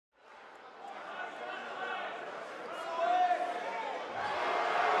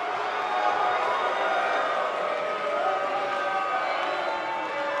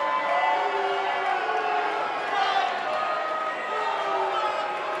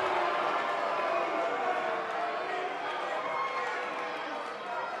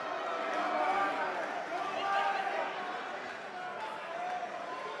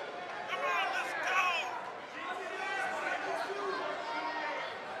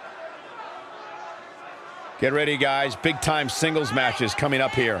Get ready, guys. Big-time singles matches coming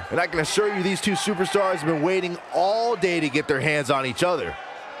up here. And I can assure you these two superstars have been waiting all day to get their hands on each other.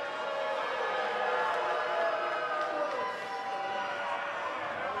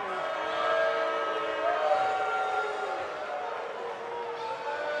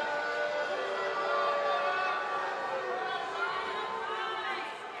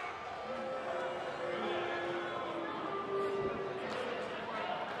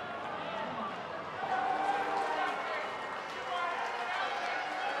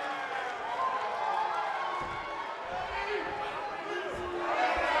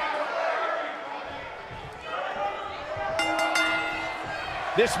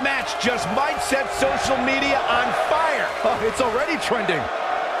 This match just might set social media on fire. Oh, it's already trending.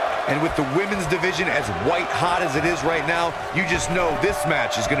 And with the women's division as white hot as it is right now, you just know this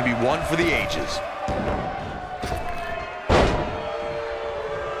match is going to be one for the ages.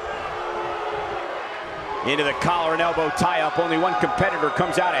 Into the collar and elbow tie-up. Only one competitor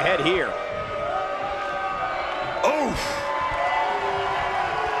comes out ahead here. Oof!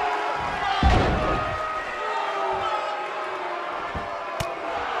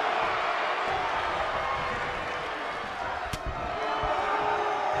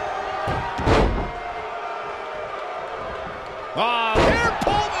 Hair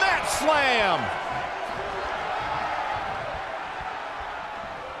pull mat slam.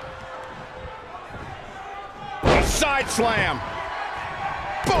 A side slam.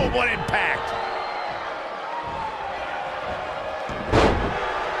 Boom, what impact.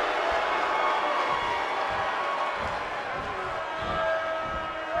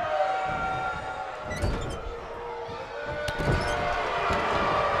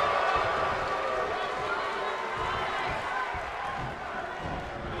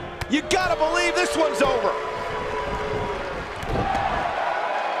 You gotta believe this one's over.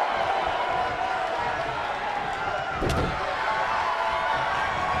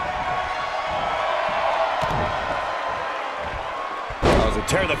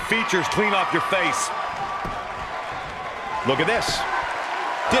 Tear the features clean off your face. Look at this.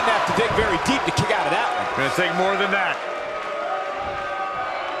 Didn't have to dig very deep to kick out of that one. Gonna take more than that.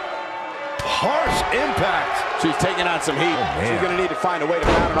 Harsh impact. She's taking on some heat. She's going to need to find a way to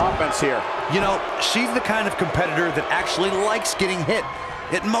mount an offense here. You know, she's the kind of competitor that actually likes getting hit.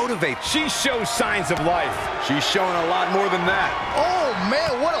 It motivates. She shows signs of life. She's showing a lot more than that. Oh,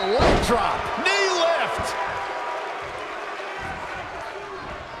 man, what a leg drop. Knee lift.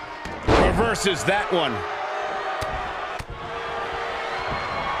 Reverses that one.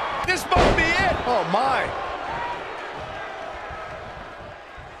 This might be it. Oh, my.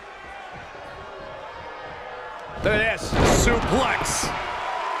 Look at this. Suplex.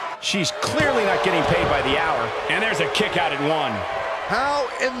 She's clearly not getting paid by the hour. And there's a kick out at one. How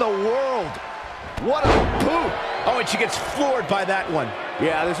in the world? What a poop. Oh, and she gets floored by that one.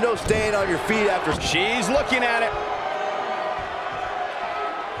 Yeah, there's no staying on your feet after. She's looking at it.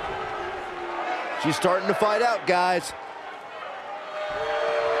 She's starting to fight out, guys.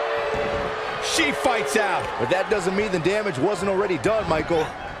 She fights out. But that doesn't mean the damage wasn't already done, Michael.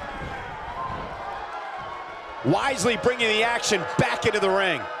 Wisely bringing the action back into the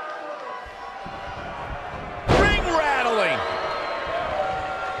ring. Ring rattling.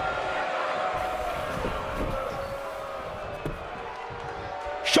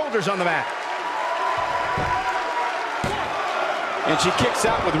 Shoulders on the mat. And she kicks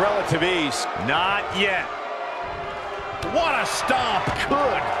out with relative ease. Not yet. What a stomp.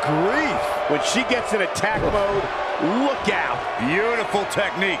 Good grief. When she gets in attack mode, look out. Beautiful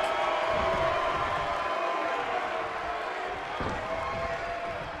technique.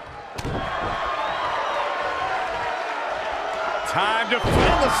 Time to feel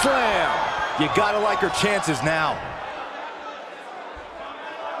the slam. You gotta like her chances now.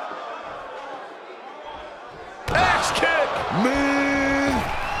 Axe kick.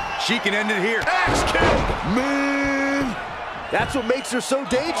 Man. She can end it here. Axe kick. Man. That's what makes her so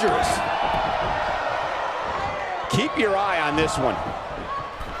dangerous. Keep your eye on this one.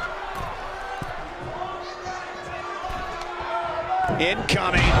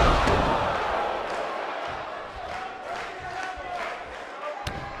 Incoming.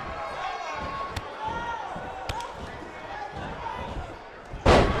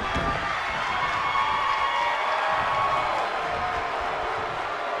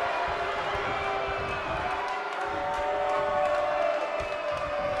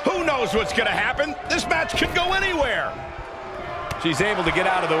 Who knows what's going to happen? This match could go anywhere. She's able to get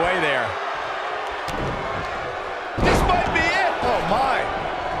out of the way there. This might be it. Oh, my.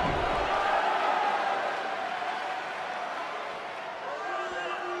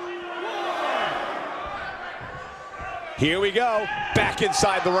 Here we go. Back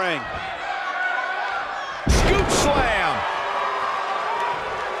inside the ring. Scoop slam.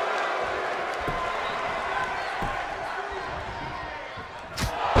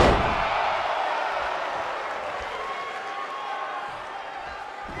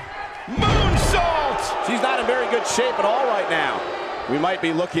 Moonsault. She's not in very good shape at all right now. We might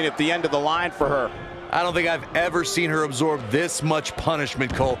be looking at the end of the line for her. I don't think I've ever seen her absorb this much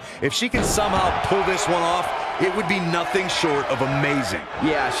punishment, Cole. If she can somehow pull this one off, it would be nothing short of amazing.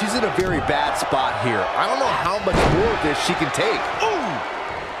 Yeah, she's in a very bad spot here. I don't know how much more of this she can take. Ooh.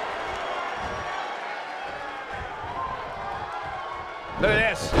 Look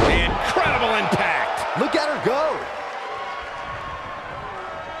at this. Incredible impact. Look at her go.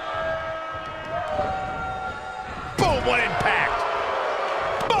 Boom, what impact.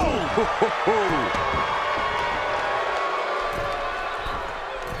 Boom.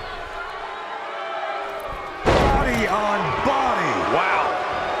 Body on body. Wow.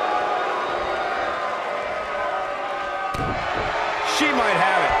 She might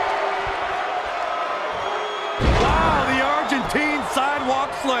have it. Wow, the Argentine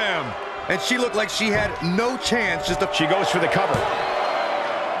sidewalk slam. And she looked like she had no chance. She goes for the cover.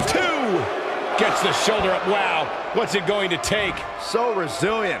 2. Gets the shoulder up. Wow. What's it going to take? So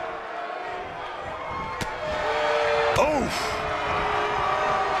resilient. Oof.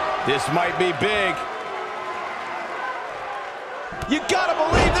 This might be big. You gotta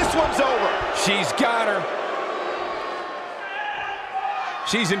believe this one's over. She's got her.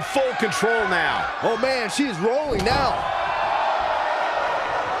 She's in full control now. Oh man, she's rolling now.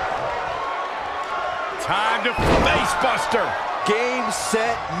 Time to face buster. Game,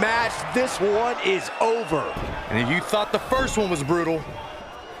 set, match. This one is over. And if you thought the first one was brutal.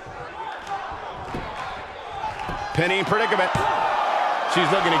 Pinning predicament. She's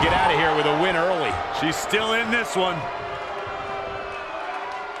looking to get out of here with a win early. She's still in this one.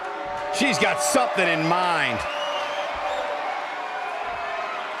 She's got something in mind.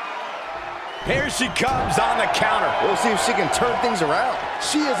 Here she comes on the counter. We'll see if she can turn things around.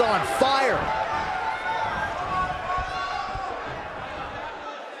 She is on fire.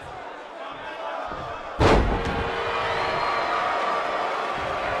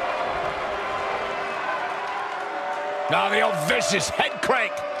 Now the old vicious head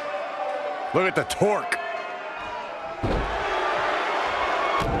crank. Look at the torque.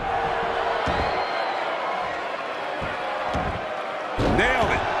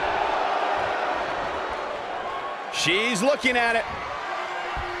 Nailed it. She's looking at it.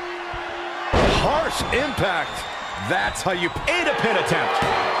 Harsh impact. That's how you aid a pin attempt.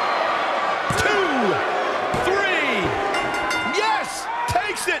 2, 3. Yes!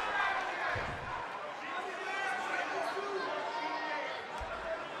 Takes it.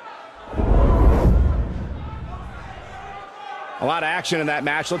 A lot of action in that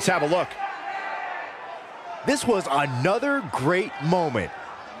match. Let's have a look. This was another great moment.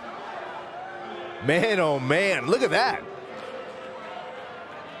 Man, oh man, look at that.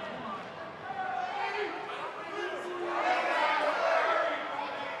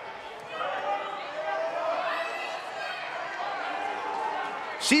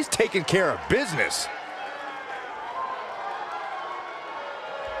 She's taking care of business.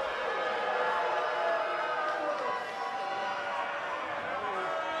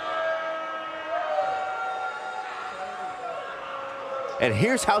 And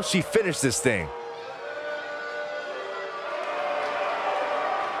here's how she finished this thing.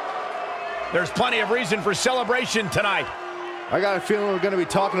 There's plenty of reason for celebration tonight. I got a feeling we're going to be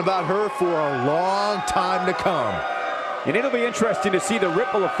talking about her for a long time to come. And it'll be interesting to see the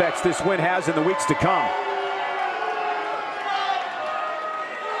ripple effects this win has in the weeks to come.